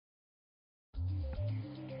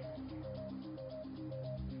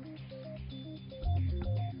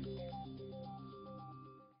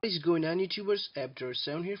What is going on, YouTubers?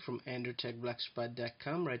 Abdur7 here from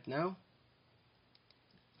AndroidTechBlackspot.com. Right now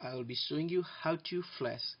I will be showing you how to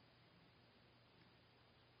flash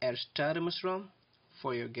ARISTODEMOS Rom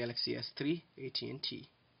for your Galaxy S3 AT&T.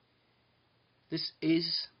 This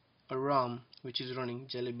is a ROM which is running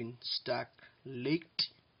Jelly Bean stock leaked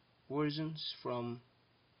versions from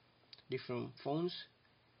different phones.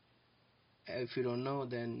 If you don't know,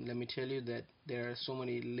 then let me tell you that there are so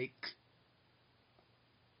many leaked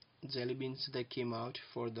Jelly Beans that came out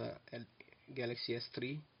for the Galaxy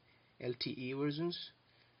S3 LTE versions,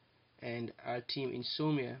 and our Team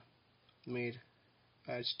Insomnia made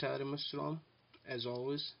ARISTODEMOS ROM as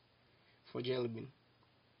always for Jelly Bean.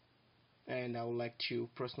 And I would like to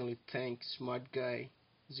personally thank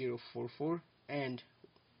SmartGuy044 and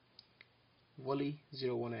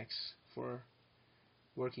Wally01X for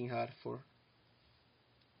working hard for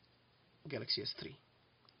Galaxy S3.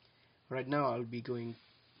 Right now I'll be going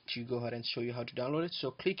to go ahead and show you how to download it.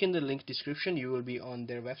 So click in the link description, you will be on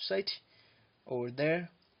their website. Over there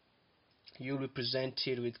you will be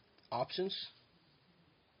presented with options,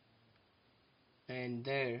 and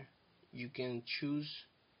there you can choose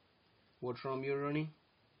what ROM you're running,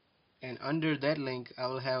 and under that link I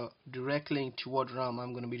will have direct link to what ROM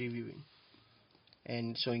I'm going to be reviewing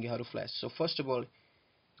and showing you how to flash. So first of all,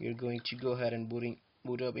 you're going to go ahead and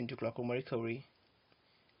boot up into Clockwork Recovery.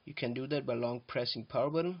 You can do that by long pressing power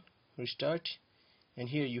button, restart, and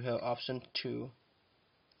here you have option to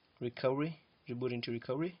recovery, reboot into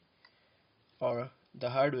recovery, or the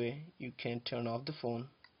hard way, you can turn off the phone,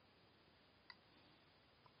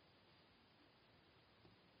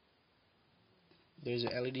 there's a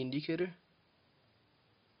LED indicator,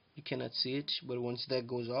 you cannot see it, but once that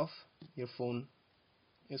goes off, your phone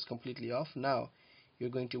is completely off. Now you're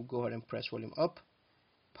going to go ahead and press volume up,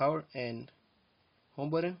 power, and home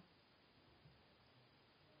button.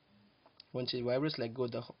 Once it vibrates, let go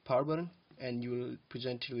of the power button, and you will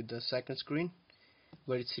present it with the second screen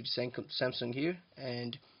where it says Samsung here,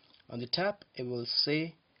 and on the top it will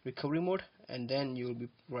say recovery mode, and then you will be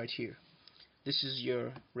right here. This is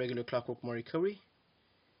your regular Clockwork Recovery,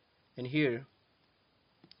 and here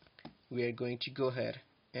we are going to go ahead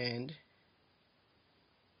and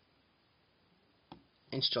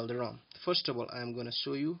install the ROM. First of all, I'm going to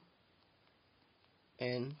show you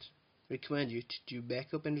and recommend you to do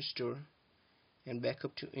backup and restore and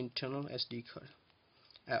backup to internal SD card.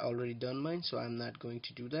 I already done mine, so I'm not going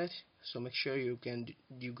to do that. So make sure you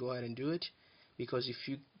go ahead and do it, because if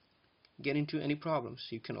you get into any problems,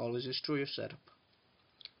 you can always restore your setup.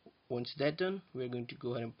 Once that's done, we're going to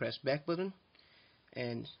go ahead and press back button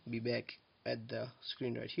and be back at the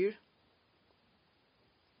screen right here.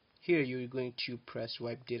 Here you're going to press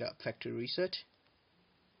wipe data factory reset.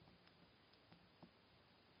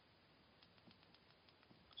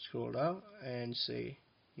 Scroll down and say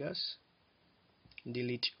yes.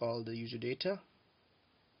 Delete all the user data.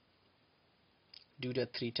 Do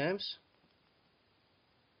that 3 times.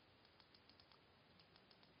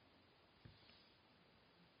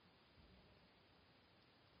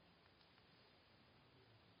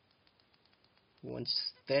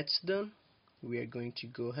 Once that's done, we are going to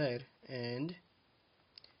go ahead and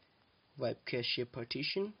wipe cache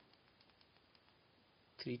partition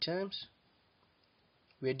 3 times.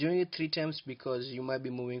 We are doing it 3 times because you might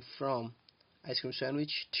be moving from ice cream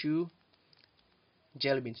sandwich to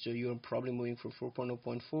Jelly Bean, so you're probably moving from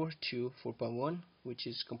 4.0.4 to 4.1, which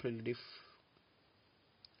is completely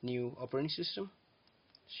new operating system.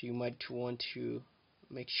 So you might want to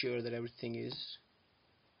make sure that everything is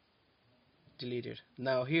deleted.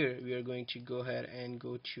 Now here we are going to go ahead and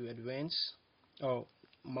go to advanced or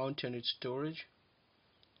mounted storage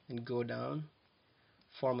and go down,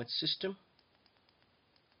 format system,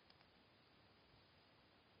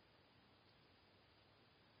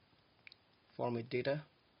 format data,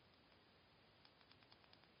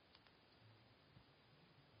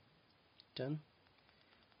 done,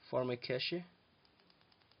 format cache,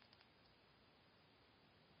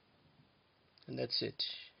 and that's it.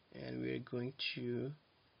 And we are going to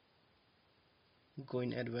go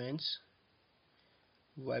in advance,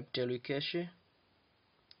 wipe daily cache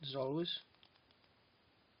as always,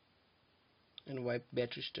 and wipe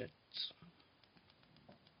battery stats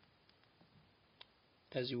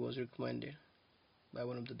as it was recommended by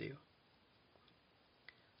one of the dev.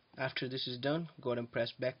 After this is done, go ahead and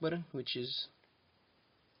press back button, which is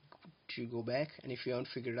to go back, and if you haven't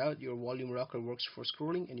figured out, your volume rocker works for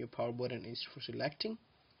scrolling and your power button is for selecting.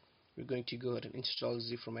 We're going to go ahead and install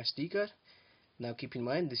zip from SD card. Now keep in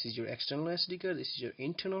mind, this is your external SD card, this is your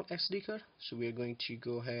internal SD card, so we are going to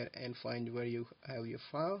go ahead and find where you have your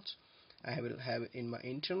files. I will have it in my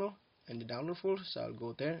internal and the download folder, so I'll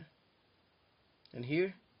go there, and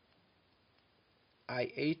here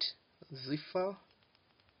I8 zip file,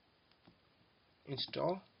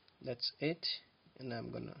 install. That's it, and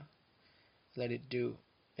I'm gonna let it do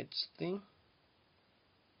its thing.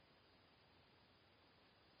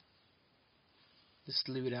 Just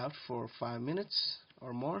leave it out for 5 minutes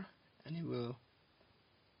or more, and it will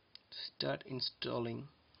start installing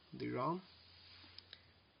the ROM.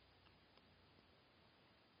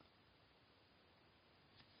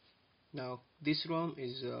 Now this ROM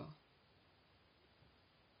is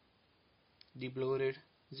debloated,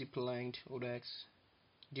 zip-aligned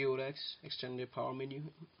DODX extended power menu.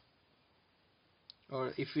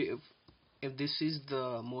 Or if this is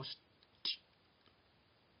the most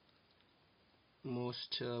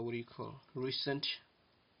what do you call, recent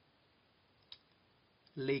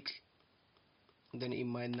leak, then it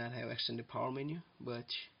might not have extended power menu. But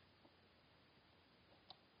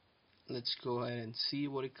let's go ahead and see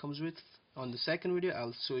what it comes with. On the second video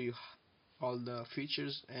I'll show you all the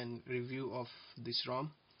features and review of this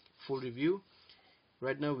ROM, full review.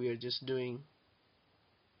 Right now we are just doing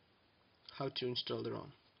how to install the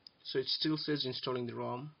ROM. So it still says installing the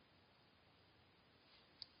ROM.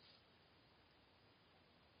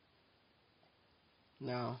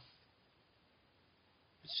 Now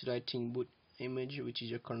it's writing boot image, which is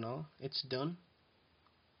your kernel. It's done.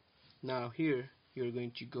 Now here you're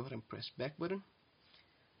going to go ahead and press back button,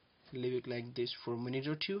 leave it like this for a minute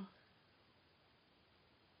or two,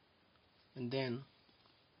 and then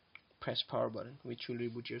press power button, which will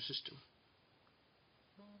reboot your system.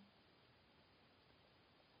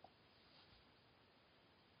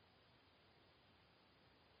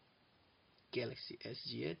 Galaxy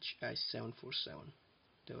SGH I747.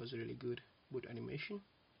 That was a really good boot animation.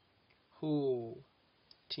 Oh,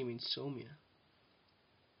 Team Insomnia.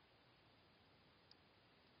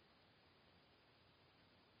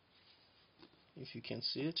 If you can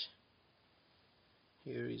see it,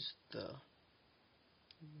 here is the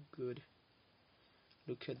good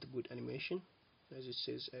look at the boot animation, as it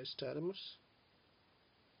says ARISTODEMOS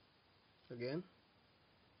again.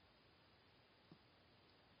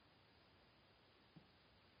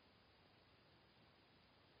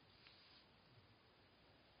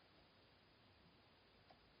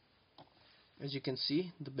 As you can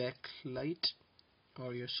see, the backlight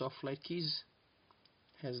or your soft light keys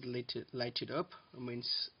has lighted up. It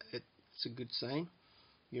means it's a good sign.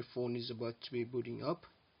 Your phone is about to be booting up.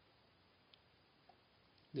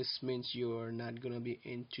 This means you're not gonna be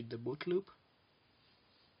into the boot loop.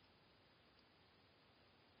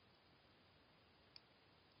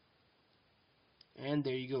 And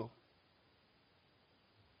there you go.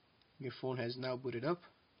 Your phone has now booted up.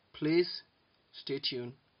 Please stay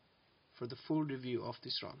tuned for the full review of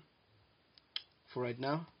this ROM. For right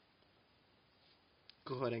now,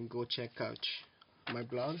 go ahead and go check out my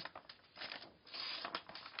blog,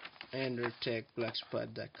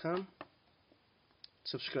 androidtechblogspot.com.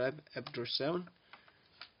 Subscribe after 7.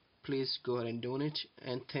 Please go ahead and donate,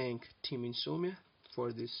 and thank Team Insomnia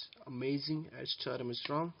for this amazing ARISTODEMOS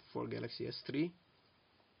ROM for Galaxy S3.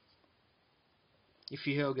 If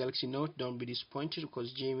you have Galaxy Note, don't be disappointed,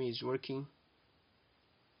 because Jamie is working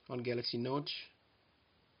on Galaxy Note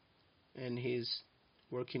and he's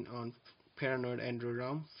working on Paranoid Android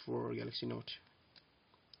ROM for Galaxy Note.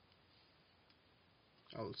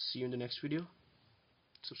 I'll see you in the next video.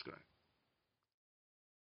 Subscribe.